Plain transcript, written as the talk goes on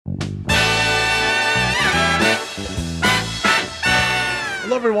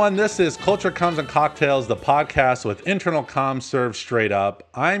everyone. This is Culture Comms and Cocktails, the podcast with internal comms served straight up.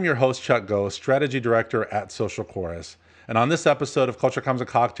 I'm your host, Chuck Ghost, Strategy Director at Social Chorus. And on this episode of Culture Comms and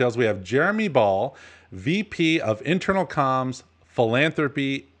Cocktails, we have Jeremy Ball, VP of Internal Comms,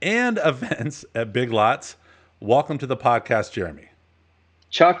 Philanthropy, and Events at Big Lots. Welcome to the podcast, Jeremy.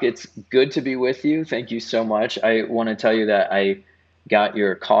 Chuck, it's good to be with you. Thank you so much. I want to tell you that I got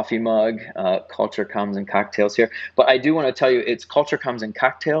your coffee mug, Culture Comms and Cocktails here. But I do want to tell you it's Culture Comms and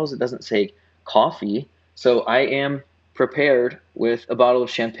Cocktails. It doesn't say coffee. So I am prepared with a bottle of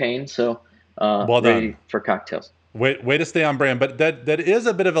champagne. So Well ready done. for cocktails. Way to stay on brand. But that is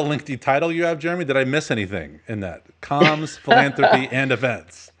a bit of a lengthy title you have, Jeremy. Did I miss anything in that? Comms, Philanthropy, and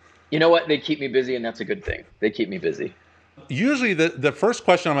Events. You know what? They keep me busy, and that's a good thing. They keep me busy. Usually the first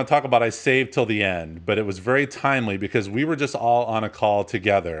question I'm going to talk about I saved till the end, but it was very timely because we were just all on a call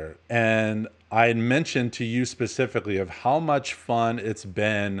together. And I had mentioned to you specifically of how much fun it's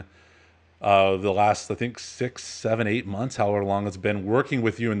been the last, I think, 6, 7, 8 months, however long it's been, working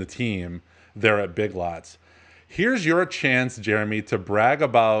with you and the team there at Big Lots. Here's your chance, Jeremy, to brag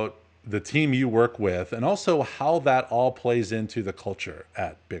about the team you work with and also how that all plays into the culture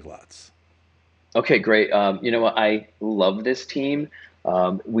at Big Lots. Okay, great. You know what? I love this team.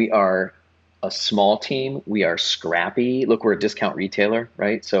 We are a small team. We are scrappy. Look, we're a discount retailer,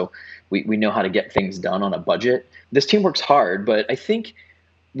 right? So we know how to get things done on a budget. This team works hard, but I think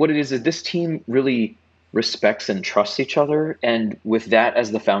what it is this team really respects and trusts each other. And with that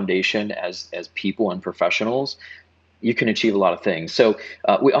as the foundation, as people and professionals, you can achieve a lot of things. So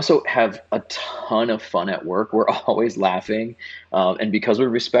we also have a ton of fun at work. We're always laughing. And because we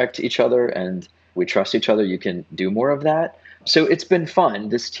respect each other and we trust each other, you can do more of that. So it's been fun.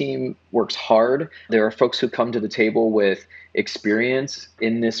 This team works hard. There are folks who come to the table with experience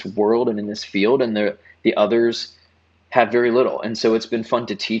in this world and in this field, and the others have very little. And so it's been fun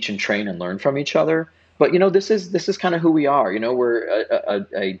to teach and train and learn from each other. But this is kind of who we are. We're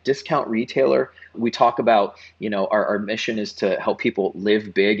a discount retailer. We talk about, our mission is to help people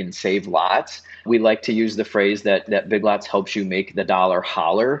live big and save lots. We like to use the phrase that Big Lots helps you make the dollar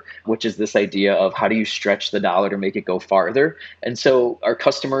holler, which is this idea of how do you stretch the dollar to make it go farther. And so our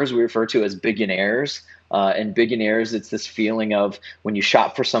customers we refer to as billionaires. And billionaires, it's this feeling of when you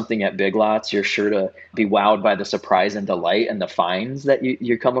shop for something at Big Lots, you're sure to be wowed by the surprise and delight and the finds that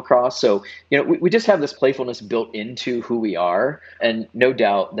you come across. So, we just have this playfulness built into who we are. And no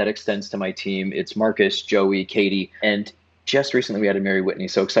doubt that extends to my team. It's Marcus, Joey, Katie, and just recently we added Mary Whitney.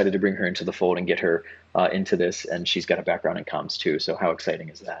 So excited to bring her into the fold and get her into this. And she's got a background in comms too. So how exciting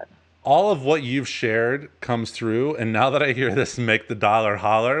is that? All of what you've shared comes through. And now that I hear this make the dollar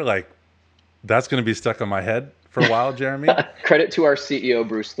holler, that's going to be stuck in my head for a while, Jeremy. Credit to our CEO,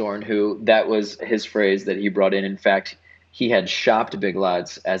 Bruce Thorne, who that was his phrase that he brought in. In fact, he had shopped Big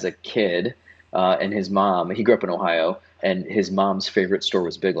Lots as a kid, and his mom, he grew up in Ohio, and his mom's favorite store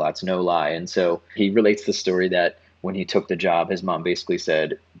was Big Lots, no lie. And so he relates the story that when he took the job, his mom basically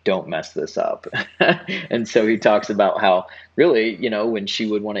said, don't mess this up. And so he talks about how really, when she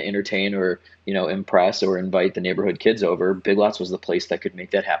would want to entertain or, impress or invite the neighborhood kids over, Big Lots was the place that could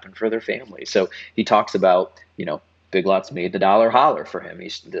make that happen for their family. So he talks about, Big Lots made the dollar holler for him.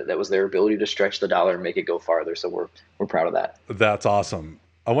 That was their ability to stretch the dollar and make it go farther. So we're proud of that. That's awesome.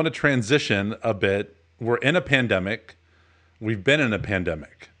 I want to transition a bit. We're in a pandemic. We've been in a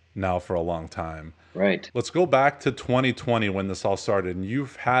pandemic now for a long time. Right. Let's go back to 2020 when this all started, and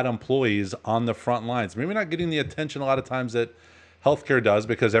you've had employees on the front lines, maybe not getting the attention a lot of times that healthcare does,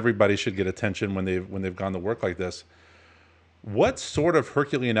 because everybody should get attention when they've gone to work like this. What sort of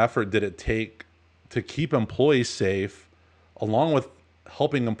Herculean effort did it take to keep employees safe, along with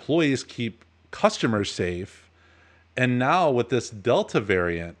helping employees keep customers safe? And now with this Delta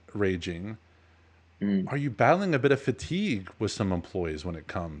variant raging, are you battling a bit of fatigue with some employees when it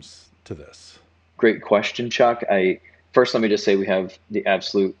comes to this? Great question, Chuck. First, let me just say we have the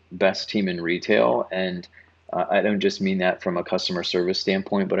absolute best team in retail. And I don't just mean that from a customer service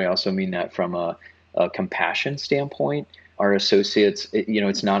standpoint, but I also mean that from a compassion standpoint. Our associates,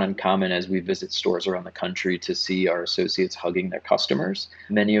 it's not uncommon as we visit stores around the country to see our associates hugging their customers.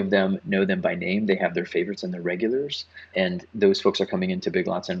 Many of them know them by name. They have their favorites and their regulars. And those folks are coming into Big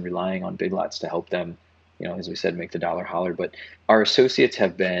Lots and relying on Big Lots to help them, as we said, make the dollar holler. But our associates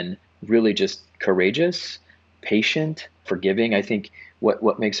have been really just courageous, patient, forgiving. I think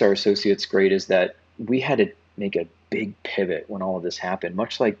what makes our associates great is that we had to make a big pivot when all of this happened,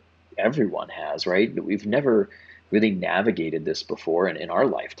 much like everyone has, right? We've never really navigated this before in our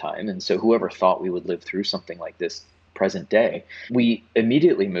lifetime. And so whoever thought we would live through something like this present day, we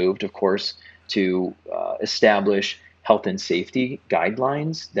immediately moved, of course, to establish health and safety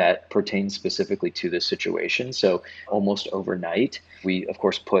guidelines that pertain specifically to this situation. So almost overnight, we of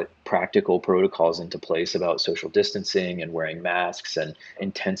course put practical protocols into place about social distancing and wearing masks and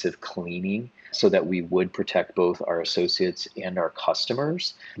intensive cleaning so that we would protect both our associates and our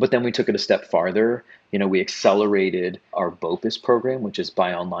customers. But then we took it a step farther. We accelerated our BOPUS program, which is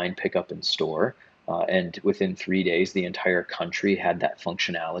buy online, pick up in store. And within 3 days, the entire country had that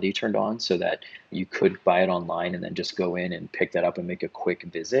functionality turned on so that you could buy it online and then just go in and pick that up and make a quick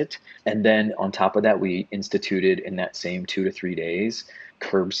visit. And then on top of that, we instituted in that same 2 to 3 days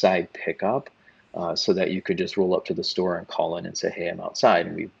curbside pickup so that you could just roll up to the store and call in and say, hey, I'm outside.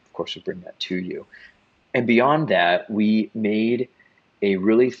 And we, of course, would bring that to you. And beyond that, we made a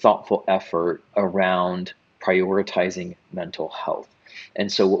really thoughtful effort around prioritizing mental health.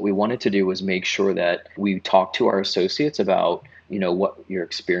 And so what we wanted to do was make sure that we talked to our associates about, what you're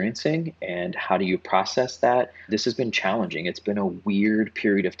experiencing and how do you process that. This has been challenging. It's been a weird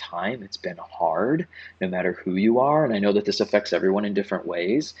period of time. It's been hard, no matter who you are. And I know that this affects everyone in different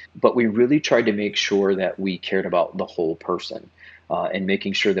ways, but we really tried to make sure that we cared about the whole person. And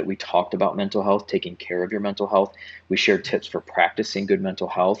making sure that we talked about mental health, taking care of your mental health. We shared tips for practicing good mental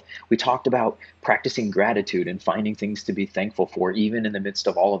health. We talked about practicing gratitude and finding things to be thankful for, even in the midst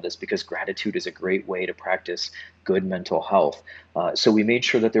of all of this, because gratitude is a great way to practice good mental health. So we made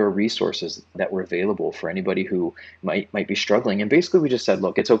sure that there were resources that were available for anybody who might be struggling. And basically, we just said,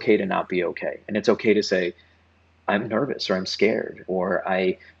 look, it's okay to not be okay. And it's okay to say, I'm nervous or I'm scared or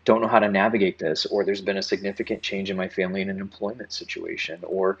I don't know how to navigate this or there's been a significant change in my family in an employment situation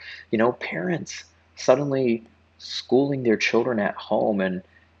or parents suddenly schooling their children at home, and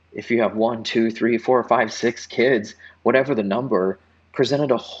if you have one, two, three, four, five, six kids, whatever the number,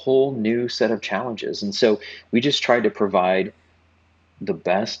 presented a whole new set of challenges. And so we just tried to provide the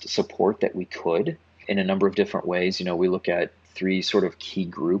best support that we could in a number of different ways. We look at three sort of key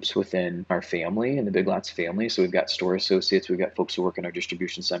groups within our family and the Big Lots family. So we've got store associates, we've got folks who work in our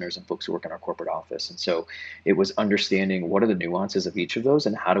distribution centers, and folks who work in our corporate office. And so it was understanding what are the nuances of each of those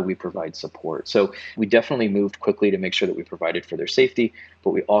and how do we provide support. So we definitely moved quickly to make sure that we provided for their safety, but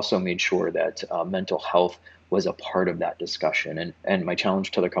we also made sure that mental health was a part of that discussion. And my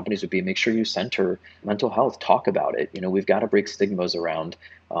challenge to other companies would be make sure you center mental health, talk about it. We've got to break stigmas around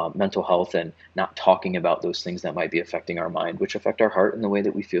mental health and not talking about those things that might be affecting our mind, which affect our heart and the way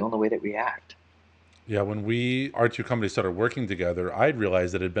that we feel and the way that we act. Yeah, when our two companies started working together, I'd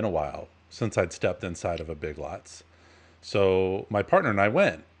realized that it had been a while since I'd stepped inside of a Big Lots. So my partner and I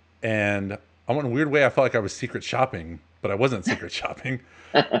went, and I went in a weird way. I felt like I was secret shopping, but I wasn't secret shopping.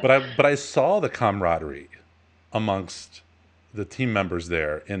 But I saw the camaraderie amongst the team members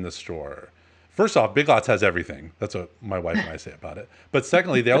there in the store. First off, Big Lots has everything. That's what my wife and I say about it. But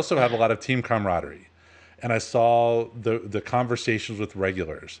secondly, they also have a lot of team camaraderie. And I saw the conversations with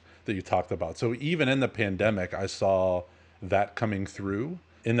regulars that you talked about. So even in the pandemic, I saw that coming through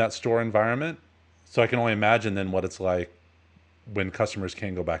in that store environment. So I can only imagine then what it's like when customers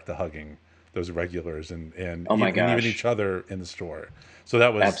can go back to hugging those regulars and Oh my even gosh. each other in the store. So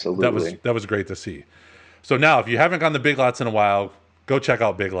that was Absolutely. great to see. So now, if you haven't gone to Big Lots in a while, go check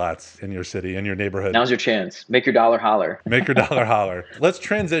out Big Lots in your city, in your neighborhood. Now's your chance. Make your dollar holler. Make your dollar holler. Let's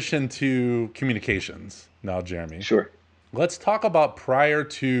transition to communications now, Jeremy. Sure. Let's talk about prior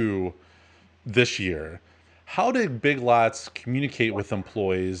to this year. How did Big Lots communicate with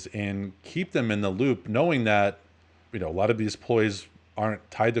employees and keep them in the loop, knowing that a lot of these employees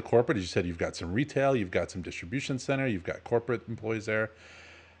aren't tied to corporate? As you said, you've got some retail, you've got some distribution center, you've got corporate employees there.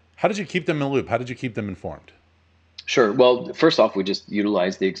 How did you keep them in the loop? How did you keep them informed? Sure. Well, first off, we just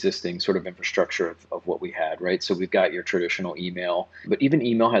utilize the existing sort of infrastructure of what we had, right? So we've got your traditional email, but even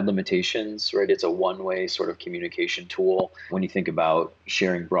email had limitations, right? It's a one-way sort of communication tool when you think about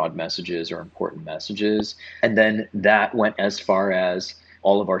sharing broad messages or important messages. And then that went as far as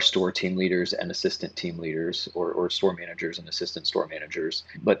all of our store team leaders and assistant team leaders or store managers and assistant store managers.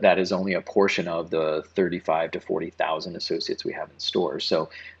 But that is only a portion of the 35 to 40,000 associates we have in stores. So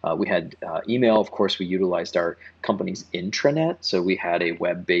we had email. Of course, we utilized our company's intranet. So we had a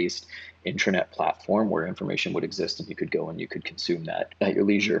web-based intranet platform where information would exist and you could go and you could consume that at your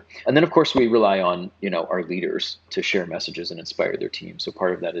leisure. And then of course we rely on, our leaders to share messages and inspire their team. So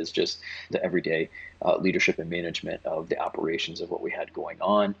part of that is just the everyday leadership and management of the operations of what we had going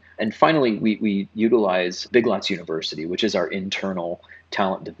on. And finally, we utilize Big Lots University, which is our internal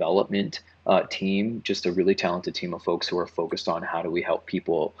talent development team, just a really talented team of folks who are focused on how do we help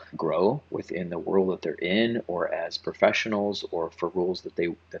people grow within the world that they're in, or as professionals, or for roles that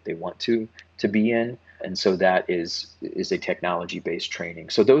they want to be in. And so that is a technology based training.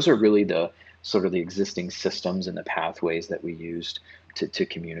 So those are really the sort of the existing systems and the pathways that we used to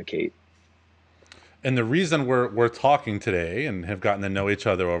communicate. And the reason we're talking today and have gotten to know each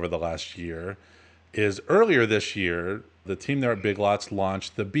other over the last year is earlier this year, the team there at Big Lots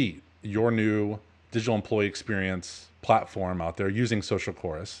launched The Beat, your new digital employee experience platform out there using Social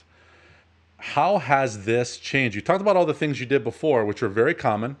Chorus. How has this changed? You talked about all the things you did before, which were very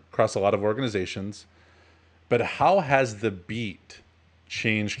common across a lot of organizations, but how has The Beat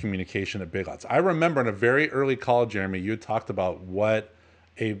changed communication at Big Lots? I remember in a very early call, Jeremy, you had talked about what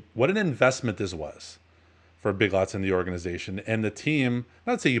an investment this was for Big Lots in the organization and the team.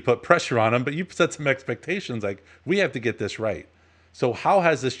 Not to say you put pressure on them, but you set some expectations like, we have to get this right. So how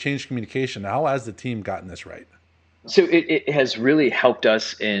has this changed communication? How has the team gotten this right? So it has really helped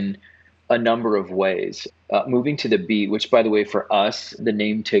us in a number of ways. Moving to the beat, which by the way, for us, the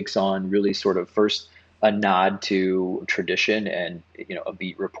name takes on really sort of first a nod to tradition and a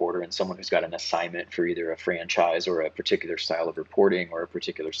beat reporter and someone who's got an assignment for either a franchise or a particular style of reporting or a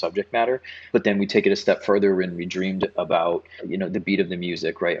particular subject matter. But then we take it a step further and we dreamed about the beat of the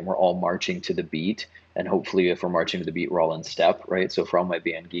music, right? And we're all marching to the beat. And hopefully, if we're marching to the beat, we're all in step, right? So for all my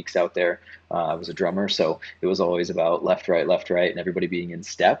band geeks out there, I was a drummer, so it was always about left, right, and everybody being in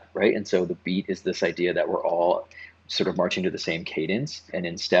step, right? And so the beat is this idea that we're all sort of marching to the same cadence and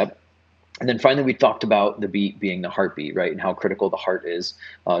in step. And then finally, we talked about the beat being the heartbeat, right, and how critical the heart is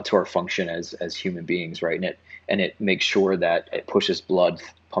to our function as human beings, right? And it makes sure that it pushes blood,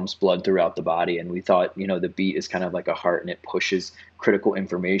 pumps blood throughout the body. And we thought, the beat is kind of like a heart, and it pushes critical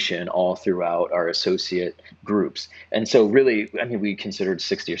information all throughout our associate groups. And so, really, I mean, we considered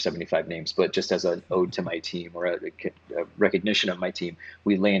 60 or 75 names, but just as an ode to my team or a recognition of my team,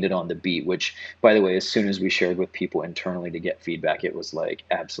 we landed on the beat. Which, by the way, as soon as we shared with people internally to get feedback, it was like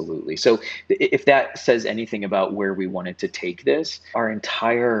absolutely. So if that says anything about where we wanted to take this, our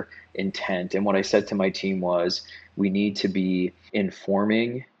entire intent and what I said to my team was we need to be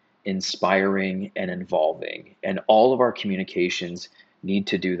informing, inspiring, and involving. And all of our communications need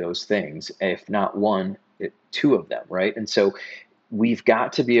to do those things. If not one, two of them, right? And so we've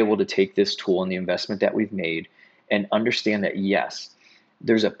got to be able to take this tool and the investment that we've made and understand that, yes,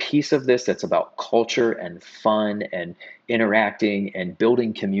 there's a piece of this that's about culture and fun and interacting and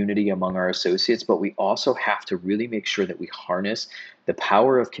building community among our associates, but we also have to really make sure that we harness the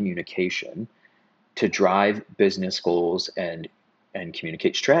power of communication to drive business goals and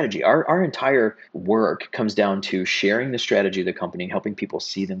communicate strategy. Our entire work comes down to sharing the strategy of the company and helping people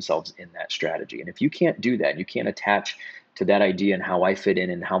see themselves in that strategy. And if you can't do that, you can't attach to that idea and how I fit in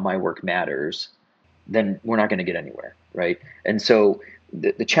and how my work matters, then we're not going to get anywhere, right? And so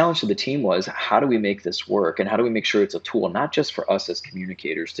the challenge to the team was, how do we make this work, and how do we make sure it's a tool not just for us as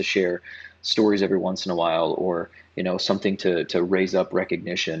communicators to share stories every once in a while, or something to raise up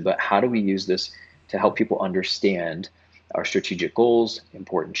recognition, but how do we use this to help people understand our strategic goals,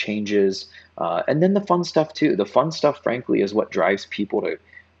 important changes, and then the fun stuff too. The fun stuff, frankly, is what drives people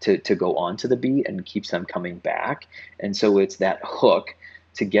to go on to the beat and keeps them coming back. And so it's that hook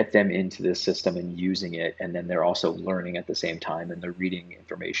to get them into this system and using it, and then they're also learning at the same time, and they're reading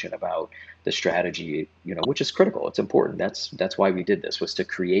information about the strategy, which is critical. It's important. That's why we did this, was to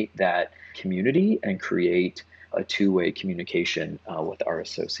create that community and create a two-way communication with our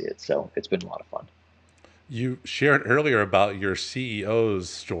associates. So it's been a lot of fun. You shared earlier about your CEO's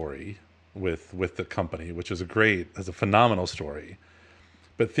story with the company, which is a phenomenal story.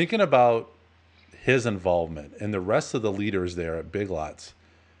 But thinking about his involvement and the rest of the leaders there at Big Lots,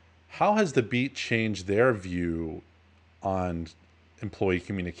 how has the Beat changed their view on employee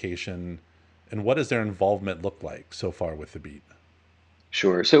communication, and what does their involvement look like so far with the Beat?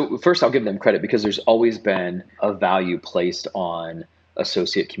 Sure. So first, I'll give them credit because there's always been a value placed on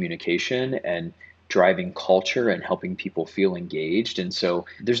associate communication and driving culture and helping people feel engaged. And so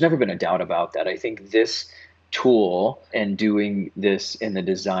there's never been a doubt about that. I think this tool and doing this in the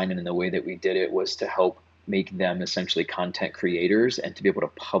design and in the way that we did it was to help make them essentially content creators and to be able to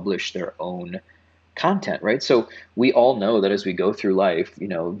publish their own content, right? So we all know that as we go through life,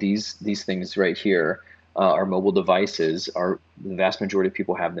 these things right here, our mobile devices, are the vast majority of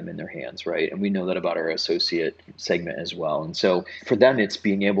people have them in their hands, right? And we know that about our associate segment as well. And so for them, it's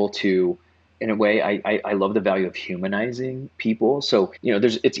being able to, in a way, I love the value of humanizing people. So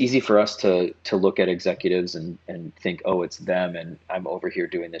it's easy for us to look at executives and think, oh, it's them, and I'm over here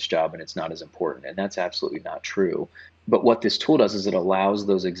doing this job, and it's not as important. And that's absolutely not true. But what this tool does is it allows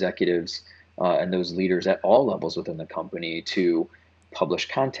those executives and those leaders at all levels within the company to publish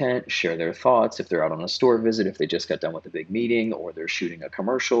content, share their thoughts if they're out on a store visit, if they just got done with a big meeting, or they're shooting a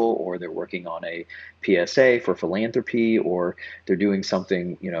commercial, or they're working on a PSA for philanthropy, or they're doing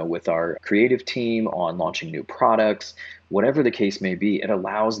something, with our creative team on launching new products. Whatever the case may be, it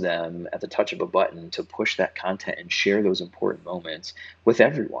allows them at the touch of a button to push that content and share those important moments with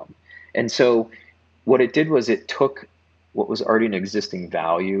everyone. And so what it did was it took what was already an existing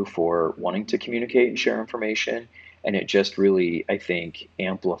value for wanting to communicate and share information, and it just really, I think,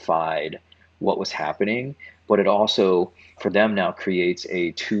 amplified what was happening. But it also, for them now, creates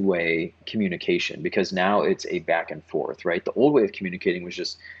a two-way communication because now it's a back and forth, right? The old way of communicating was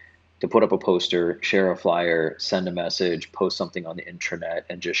just to put up a poster, share a flyer, send a message, post something on the intranet,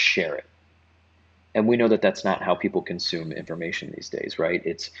 and just share it. And we know that that's not how people consume information these days, right?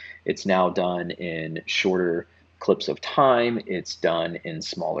 It's now done in shorter clips of time. It's done in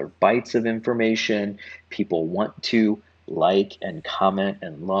smaller bites of information. People want to like and comment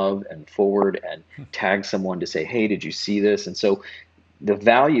and love and forward and tag someone to say, hey, did you see this? And so the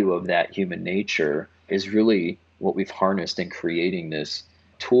value of that human nature is really what we've harnessed in creating this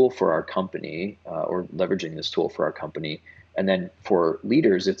tool for our company, or leveraging this tool for our company. And then for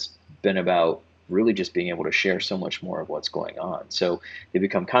leaders, it's been about really just being able to share so much more of what's going on. So they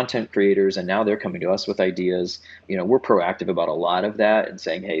become content creators, and now they're coming to us with ideas. We're proactive about a lot of that and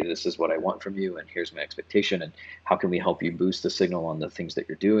saying, hey, this is what I want from you, and here's my expectation, and how can we help you boost the signal on the things that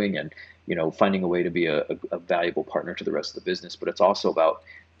you're doing, and finding a way to be a valuable partner to the rest of the business. But it's also about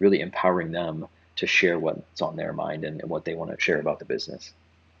really empowering them to share what's on their mind and what they want to share about the business.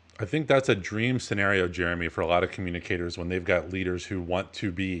 I think that's a dream scenario, Jeremy, for a lot of communicators when they've got leaders who want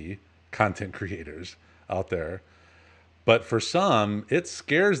to be content creators out there. But for some, it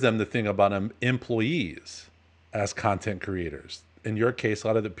scares them to think about employees as content creators. In your case, a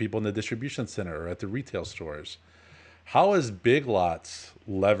lot of the people in the distribution center or at the retail stores. How is Big Lots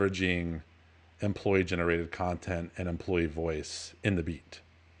leveraging employee generated content and employee voice in the beat?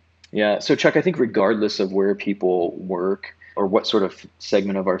 Yeah. So, Chuck, I think regardless of where people work or what sort of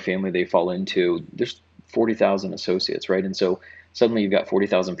segment of our family they fall into, there's 40,000 associates, right? And so suddenly you've got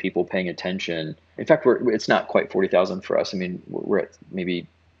 40,000 people paying attention. In fact, it's not quite 40,000 for us. I mean, we're at maybe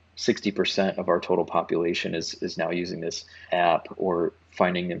 60% of our total population is now using this app or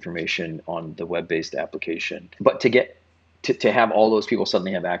finding information on the web-based application. But to have all those people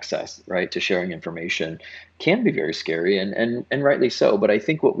suddenly have access, right, to sharing information can be very scary, and rightly so. But I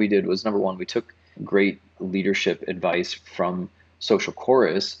think what we did was, number one, we took great leadership advice from Social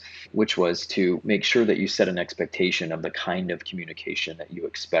Chorus, which was to make sure that you set an expectation of the kind of communication that you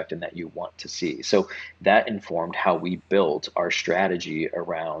expect and that you want to see. So that informed how we built our strategy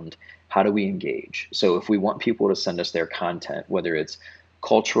around how do we engage. So if we want people to send us their content, whether it's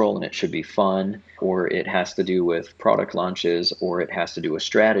cultural and it should be fun, or it has to do with product launches, or it has to do with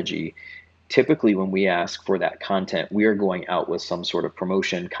strategy, typically when we ask for that content, we are going out with some sort of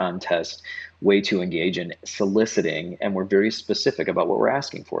promotion contest way to engage in soliciting, and we're very specific about what we're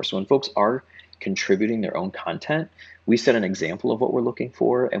asking for. So when folks are contributing their own content, we set an example of what we're looking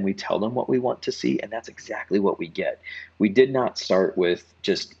for and we tell them what we want to see, and that's exactly what we get. We did not start with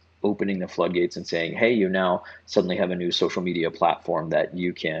just opening the floodgates and saying, hey, you now suddenly have a new social media platform that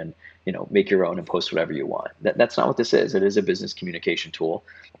you can make your own and post whatever you want. That's not what this is. It is a business communication tool.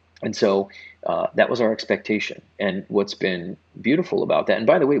 And so that was our expectation. And what's been beautiful about that, and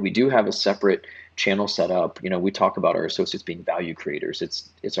by the way, we do have a separate channel set up. We talk about our associates being value creators.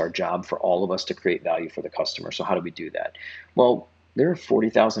 It's our job for all of us to create value for the customer. So how do we do that? Well, there are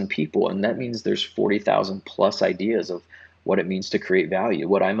 40,000 people, and that means there's 40,000 plus ideas of what it means to create value.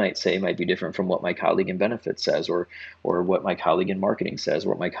 What I might say might be different from what my colleague in benefits says, or what my colleague in marketing says, or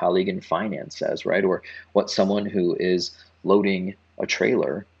what my colleague in finance says, right? Or what someone who is loading a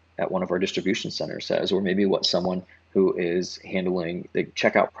trailer at one of our distribution centers says, or maybe what someone who is handling the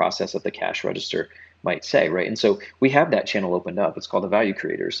checkout process at the cash register might say, right? And so we have that channel opened up. It's called the Value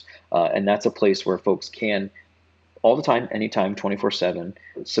Creators, and that's a place where folks can all the time, anytime, 24/7,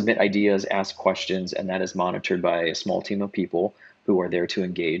 submit ideas, ask questions, and that is monitored by a small team of people who are there to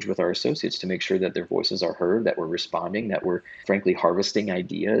engage with our associates to make sure that their voices are heard, that we're responding, that we're frankly harvesting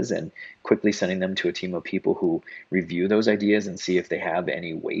ideas and quickly sending them to a team of people who review those ideas and see if they have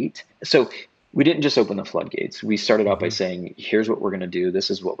any weight. So we didn't just open the floodgates. We started out by saying, here's what we're going to do.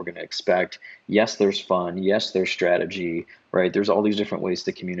 This is what we're going to expect. Yes, there's fun. Yes, there's strategy, right? There's all these different ways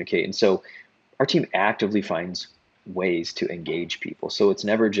to communicate. And so our team actively finds ways to engage people. So it's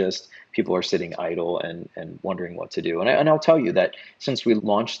never just people are sitting idle and wondering what to do. And I'll tell you that since we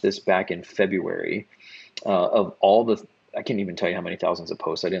launched this back in February, of all the, I can't even tell you how many thousands of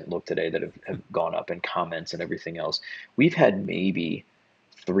posts, I didn't look today, that have gone up, and comments and everything else. We've had maybe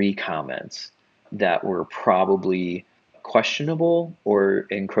 3 comments that were probably questionable or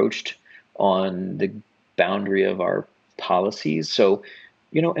encroached on the boundary of our policies. So,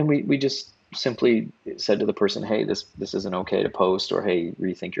 and we just simply said to the person, hey, this isn't okay to post, or hey,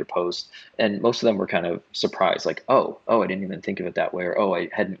 rethink your post. And most of them were kind of surprised, like, oh, I didn't even think of it that way, or oh, I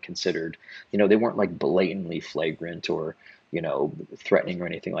hadn't considered. They weren't like blatantly flagrant or threatening or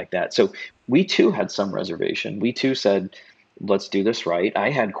anything like that. So we too had some reservation. We too said, let's do this right.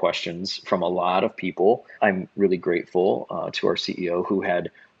 I had questions from a lot of people. I'm really grateful to our CEO, who had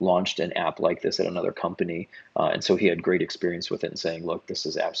launched an app like this at another company. And so he had great experience with it, and saying, look, this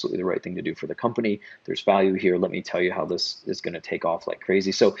is absolutely the right thing to do for the company. There's value here. Let me tell you how this is going to take off like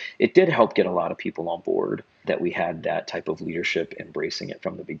crazy. So it did help get a lot of people on board, that we had that type of leadership embracing it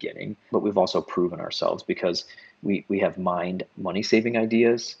from the beginning. But we've also proven ourselves, because we have mined money saving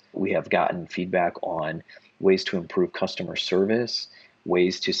ideas. We have gotten feedback on ways to improve customer service,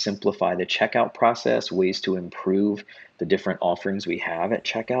 ways to simplify the checkout process, ways to improve the different offerings we have at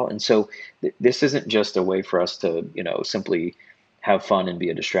checkout. And so this isn't just a way for us to, simply have fun and be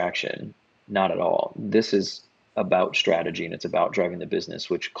a distraction. Not at all. This is about strategy, and it's about driving the business,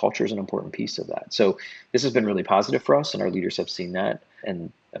 which culture is an important piece of that. So this has been really positive for us, and our leaders have seen that,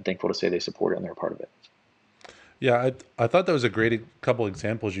 and I'm thankful to say they support it and they're a part of it. Yeah, I thought that was a great couple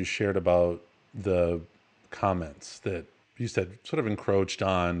examples you shared about the comments that you said sort of encroached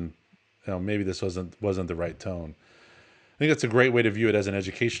on, maybe this wasn't the right tone. I think that's a great way to view it, as an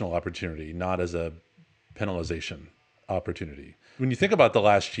educational opportunity, not as a penalization opportunity. When you think about the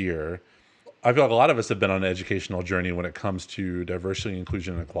last year, I feel like a lot of us have been on an educational journey when it comes to diversity,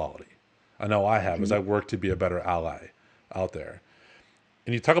 inclusion, and equality. I know I have, as Mm-hmm. I work to be a better ally out there.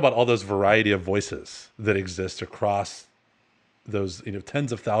 And you talk about all those variety of voices that exist across those,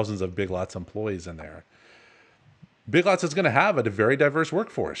 tens of thousands of Big Lots employees in there. Big Lots is going to have a very diverse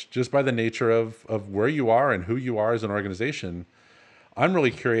workforce, just by the nature of where you are and who you are as an organization. I'm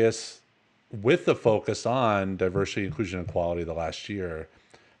really curious, with the focus on diversity, inclusion, and equality the last year,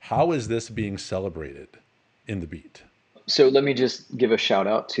 how is this being celebrated in the beat? So let me just give a shout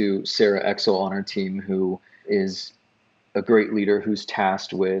out to Sarah Exel on our team, who is a great leader, who's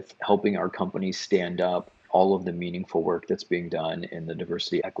tasked with helping our company stand up all of the meaningful work that's being done in the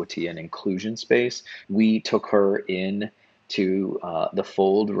diversity, equity, and inclusion space. We took her in to the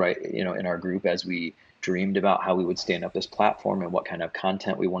fold, right, in our group, as we dreamed about how we would stand up this platform and what kind of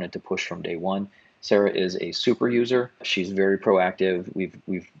content we wanted to push from day one. Sarah is a super user. She's very proactive.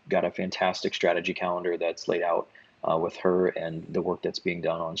 We've got a fantastic strategy calendar that's laid out with her, and the work that's being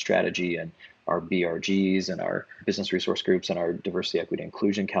done on strategy, and our BRGs and our business resource groups and our diversity, equity,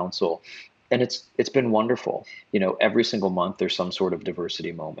 inclusion council. And it's been wonderful. Every single month there's some sort of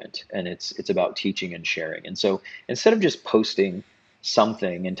diversity moment, and it's about teaching and sharing. And so instead of just posting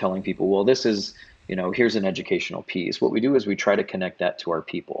something and telling people, well, this is, here's an educational piece, what we do is we try to connect that to our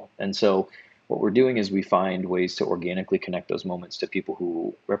people. And so what we're doing is we find ways to organically connect those moments to people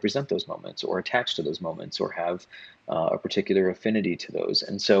who represent those moments, or attach to those moments, or have a particular affinity to those.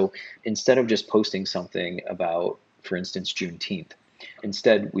 And so instead of just posting something about, for instance, Juneteenth,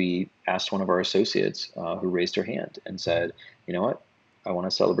 instead we asked one of our associates who raised her hand and said, you know what, I want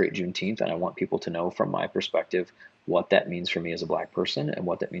to celebrate Juneteenth, and I want people to know from my perspective what that means for me as a Black person, and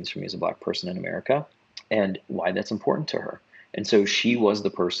what that means for me as a Black person in America, and why that's important to her. And so she was the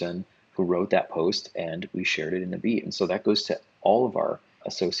person who wrote that post, and we shared it in the beat. And so that goes to all of our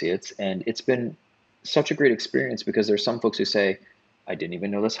associates. And it's been such a great experience, because there's some folks who say, I didn't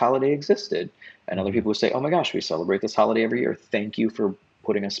even know this holiday existed. And other Mm-hmm. people who say, oh my gosh, we celebrate this holiday every year. Thank you for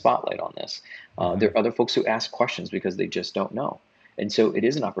putting a spotlight on this. Mm-hmm. There are other folks who ask questions because they just don't know. And so it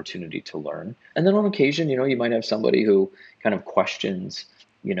is an opportunity to learn. And then on occasion, you might have somebody who kind of questions,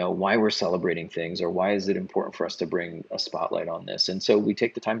 why we're celebrating things, or why is it important for us to bring a spotlight on this. And so we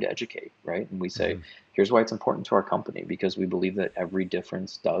take the time to educate, right? And we say, Mm-hmm. here's why it's important to our company, because we believe that every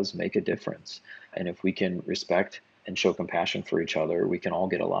difference does make a difference. And if we can respect and show compassion for each other, we can all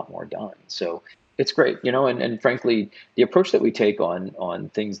get a lot more done. So it's great, and frankly, the approach that we take on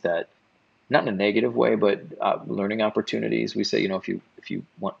things that, not in a negative way, but learning opportunities. We say, if you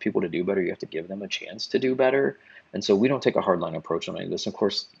want people to do better, you have to give them a chance to do better. And so we don't take a hardline approach on any of this. Of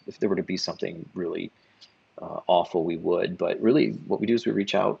course, if there were to be something really awful, we would. But really, what we do is we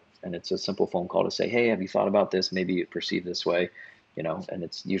reach out, and it's a simple phone call to say, hey, have you thought about this? Maybe it perceived this way, and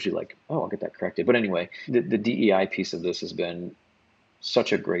it's usually like, oh, I'll get that corrected. But anyway, the DEI piece of this has been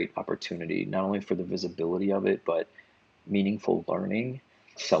such a great opportunity, not only for the visibility of it, but meaningful learning,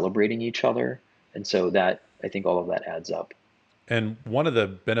 celebrating each other. And so that, I think all of that adds up. And one of the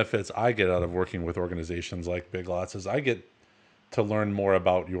benefits I get out of working with organizations like Big Lots is I get to learn more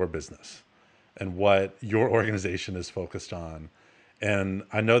about your business and what your organization is focused on. And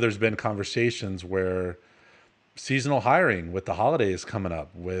I know there's been conversations where seasonal hiring with the holidays coming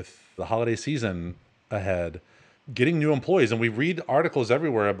up, with the holiday season ahead, getting new employees. And we read articles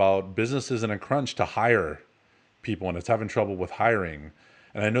everywhere about businesses in a crunch to hire people and it's having trouble with hiring.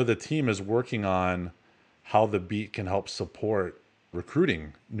 And I know the team is working on how the Beat can help support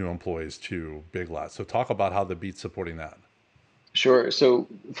recruiting new employees to Big Lots. So talk about how the Beat's supporting that. Sure. So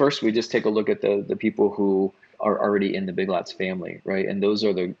first, we just take a look at the people who are already in the Big Lots family, right? And those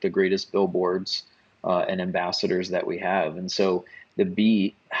are the greatest billboards and ambassadors that we have. And so the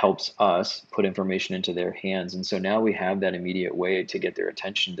B helps us put information into their hands. And so now we have that immediate way to get their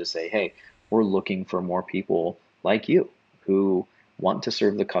attention to say, hey, we're looking for more people like you who want to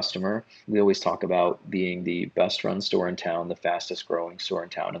serve the customer. We always talk about being the best run store in town, the fastest growing store in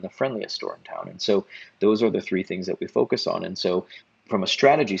town, and the friendliest store in town. And so those are the three things that we focus on. And so from a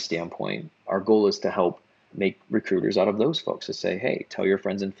strategy standpoint, our goal is to help make recruiters out of those folks to say, hey, tell your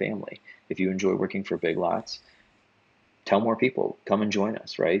friends and family. If you enjoy working for Big Lots, tell more people, come and join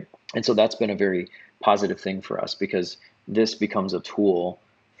us, right? And so that's been a very positive thing for us because this becomes a tool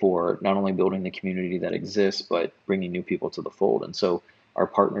for not only building the community that exists, but bringing new people to the fold. And so our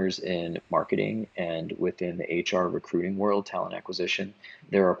partners in marketing and within the HR recruiting world, talent acquisition,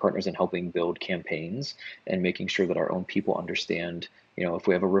 there are partners in helping build campaigns and making sure that our own people understand, if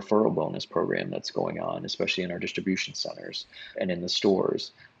we have a referral bonus program that's going on, especially in our distribution centers and in the stores,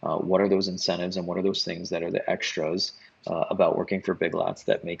 what are those incentives and what are those things that are the extras about working for Big Lots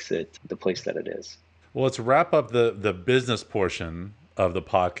that makes it the place that it is. Well, let's wrap up the business portion of the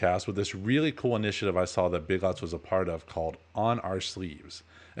podcast with this really cool initiative I saw that Big Lots was a part of called On Our Sleeves.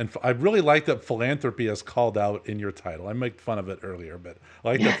 And I really like that philanthropy is called out in your title. I made fun of it earlier, but I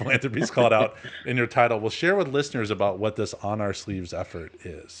like that philanthropy is called out in your title. We'll share with listeners about what this On Our Sleeves effort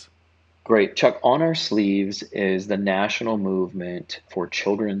is. Great. Chuck, On Our Sleeves is the national movement for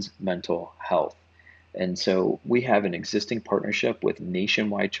children's mental health. And so we have an existing partnership with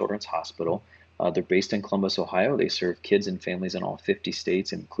Nationwide Children's Hospital. They're based in Columbus, Ohio. They serve kids and families in all 50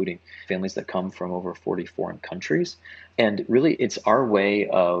 states, including families that come from over 40 foreign countries. And really, it's our way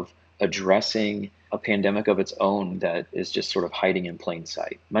of addressing a pandemic of its own that is just sort of hiding in plain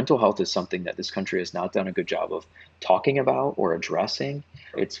sight. Mental health is something that this country has not done a good job of talking about or addressing.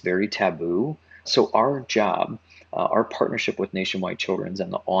 It's very taboo. So, our job, our partnership with Nationwide Children's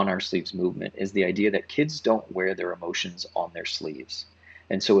and the On Our Sleeves movement is the idea that kids don't wear their emotions on their sleeves.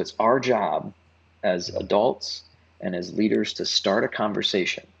 And so, it's our job as adults and as leaders to start a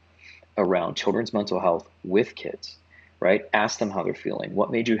conversation around children's mental health with kids, right? Ask them how they're feeling.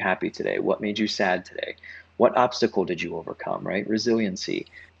 What made you happy today? What made you sad today? What obstacle did you overcome, right? Resiliency,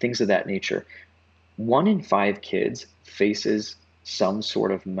 things of that nature. 1 in 5 kids faces some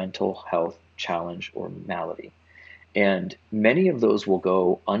sort of mental health challenge or malady. And many of those will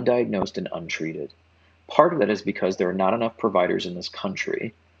go undiagnosed and untreated. Part of that is because there are not enough providers in this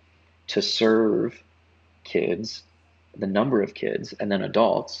country to serve kids, the number of kids, and then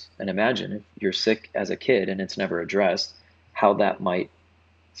adults. And imagine if you're sick as a kid and it's never addressed, how that might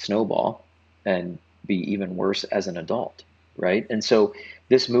snowball and be even worse as an adult, right? And so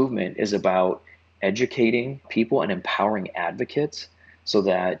this movement is about educating people and empowering advocates so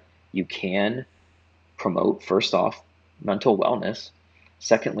that you can promote, first off, mental wellness.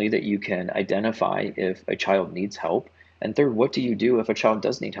 Secondly, that you can identify if a child needs help. And third, what do you do if a child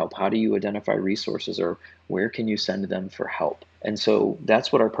does need help? How do you identify resources or where can you send them for help? And so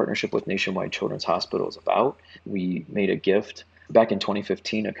that's what our partnership with Nationwide Children's Hospital is about. We made a gift back in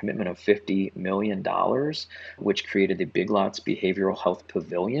 2015, a commitment of $50 million, which created the Big Lots Behavioral Health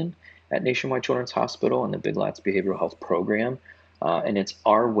Pavilion at Nationwide Children's Hospital and the Big Lots Behavioral Health Program. And it's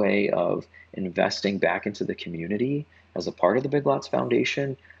our way of investing back into the community as a part of the Big Lots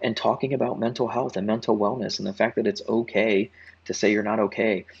Foundation and talking about mental health and mental wellness and the fact that it's okay to say you're not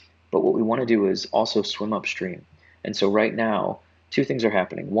okay. But what we want to do is also swim upstream. And so right now, two things are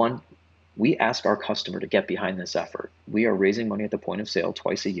happening. One, we ask our customer to get behind this effort. We are raising money at the point of sale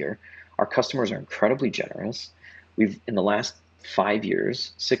twice a year. Our customers are incredibly generous. In the last 5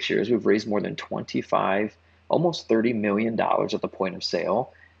 years, 6 years, we've raised more than 25, almost $30 million at the point of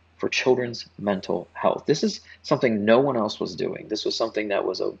sale for children's mental health. This is something no one else was doing. This was something that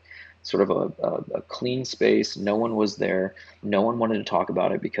was a sort of a clean space. No one was there. No one wanted to talk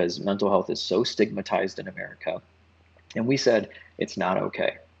about it because mental health is so stigmatized in America. And we said, it's not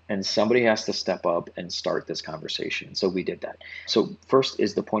okay. And somebody has to step up and start this conversation. So we did that. So first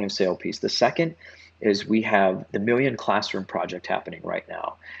is the point of sale piece. The second is we have the Million Classroom project happening right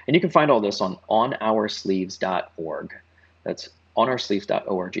now. And you can find all this on onoursleeves.org. That's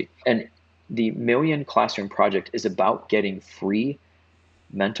onoursleeves.org. And the Million Classroom project is about getting free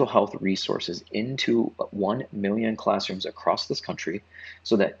mental health resources into 1 million classrooms across this country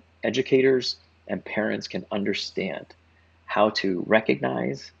so that educators and parents can understand how to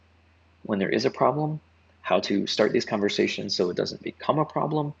recognize when there is a problem, how to start these conversations so it doesn't become a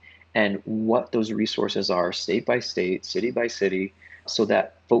problem, and what those resources are state by state, city by city, so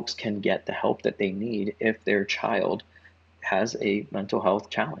that folks can get the help that they need if their child has a mental health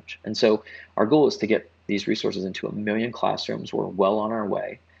challenge. And so our goal is to get these resources into 1 million classrooms. We're well on our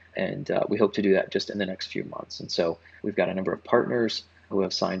way, and we hope to do that just in the next few months. And so we've got a number of partners who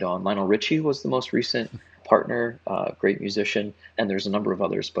have signed on. Lionel Richie was the most recent partner, great musician, and there's a number of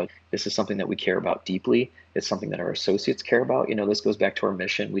others, but this is something that we care about deeply. It's something that our associates care about. This goes back to our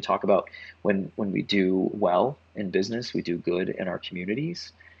mission. We talk about when we do well in business, we do good in our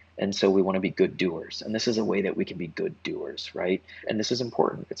communities. And so we want to be good doers. And this is a way that we can be good doers, right? And this is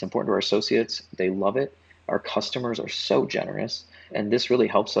important. It's important to our associates. They love it. Our customers are so generous. And this really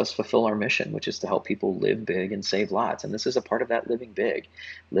helps us fulfill our mission, which is to help people live big and save lots. And this is a part of that living big,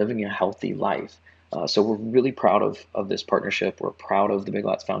 living a healthy life. So we're really proud of this partnership. We're proud of the Big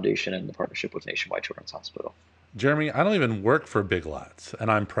Lots Foundation and the partnership with Nationwide Children's Hospital. Jeremy, I don't even work for Big Lots, and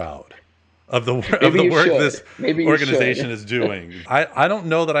I'm proud of the work this organization is doing. I don't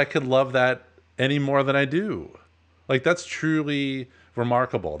know that I could love that any more than I do. Like, that's truly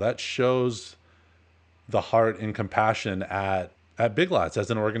remarkable. That shows the heart and compassion at Big Lots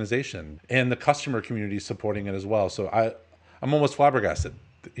as an organization, and the customer community supporting it as well. So I'm almost flabbergasted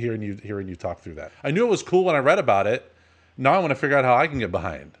hearing you talk through that. I knew it was cool when I read about it. Now I want to figure out how I can get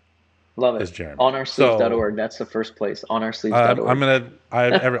behind. Love it. Onoursleeves.org. That's the first place. Onoursleeves.org.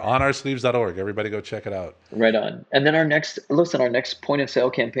 Onoursleeves.org. Everybody go check it out. Right on. And then our next point of sale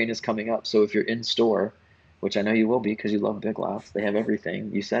campaign is coming up. So if you're in store, which I know you will be because you love Big Lots, they have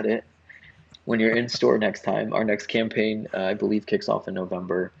everything. You said it. When you're in store next time, our next campaign, I believe, kicks off in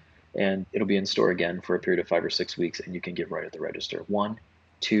November, and it'll be in store again for a period of 5 or 6 weeks, and you can give right at the register. $1,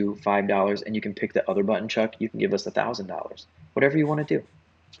 $2, $5, and you can pick the other button, Chuck. You can give us $1,000. Whatever you want to do.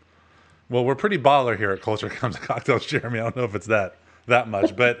 Well, we're pretty baller here at Culture Comes and Cocktails, Jeremy. I don't know if it's that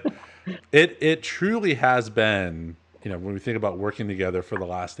much, but it truly has been, when we think about working together for the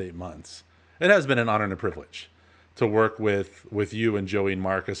last 8 months, it has been an honor and a privilege to work with you and Joey and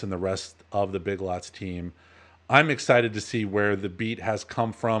Marcus and the rest of the Big Lots team. I'm excited to see where the beat has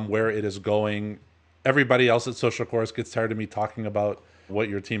come from, where it is going. Everybody else at Social Course gets tired of me talking about what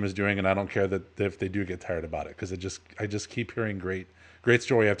your team is doing, and I don't care that if they do get tired about it, because I just keep hearing great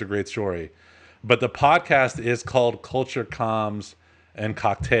story after great story. But the podcast is called Culture Comms and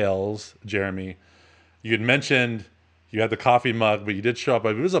Cocktails, Jeremy. You had mentioned you had the coffee mug, but you did show up.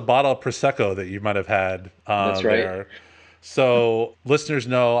 It was a bottle of Prosecco that you might have had. That's right. There. So listeners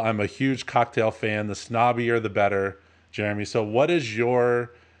know I'm a huge cocktail fan. The snobbier, the better, Jeremy. So what is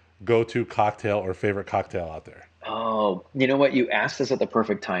your go-to cocktail or favorite cocktail out there? Oh, you know what? You asked this at the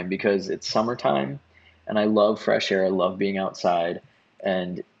perfect time because it's summertime and I love fresh air. I love being outside.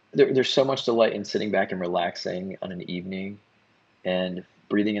 And there's so much delight in sitting back and relaxing on an evening and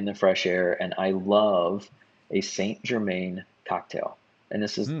breathing in the fresh air. And I love a Saint Germain cocktail. And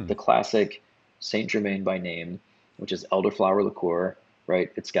this is the classic Saint Germain by name, which is elderflower liqueur, right?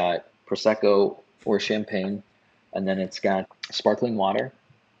 It's got Prosecco or champagne, and then it's got sparkling water,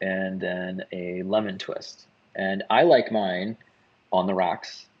 and then a lemon twist. And I like mine on the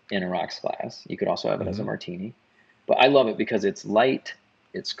rocks in a rocks glass. You could also have it as a martini. But I love it because it's light,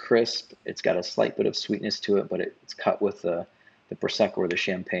 it's crisp, it's got a slight bit of sweetness to it, but it's cut with the Prosecco or the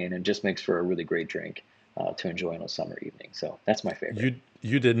champagne, and just makes for a really great drink to enjoy on a summer evening. So that's my favorite.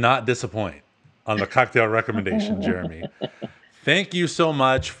 You did not disappoint on the cocktail recommendation, Jeremy. Thank you so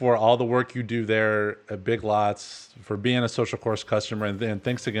much for all the work you do there at Big Lots, for being a Social Course customer, and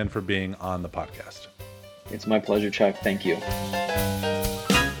thanks again for being on the podcast. It's my pleasure, Chuck. Thank you.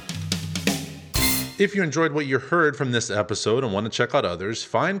 If you enjoyed what you heard from this episode and want to check out others,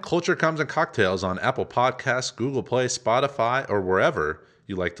 find Culture Comes and Cocktails on Apple Podcasts, Google Play, Spotify, or wherever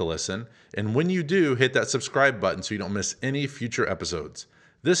you like to listen. And when you do, hit that subscribe button so you don't miss any future episodes.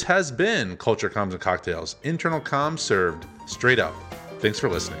 This has been Culture Comms and Cocktails, internal comms served straight up. Thanks for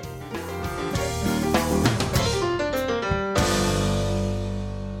listening.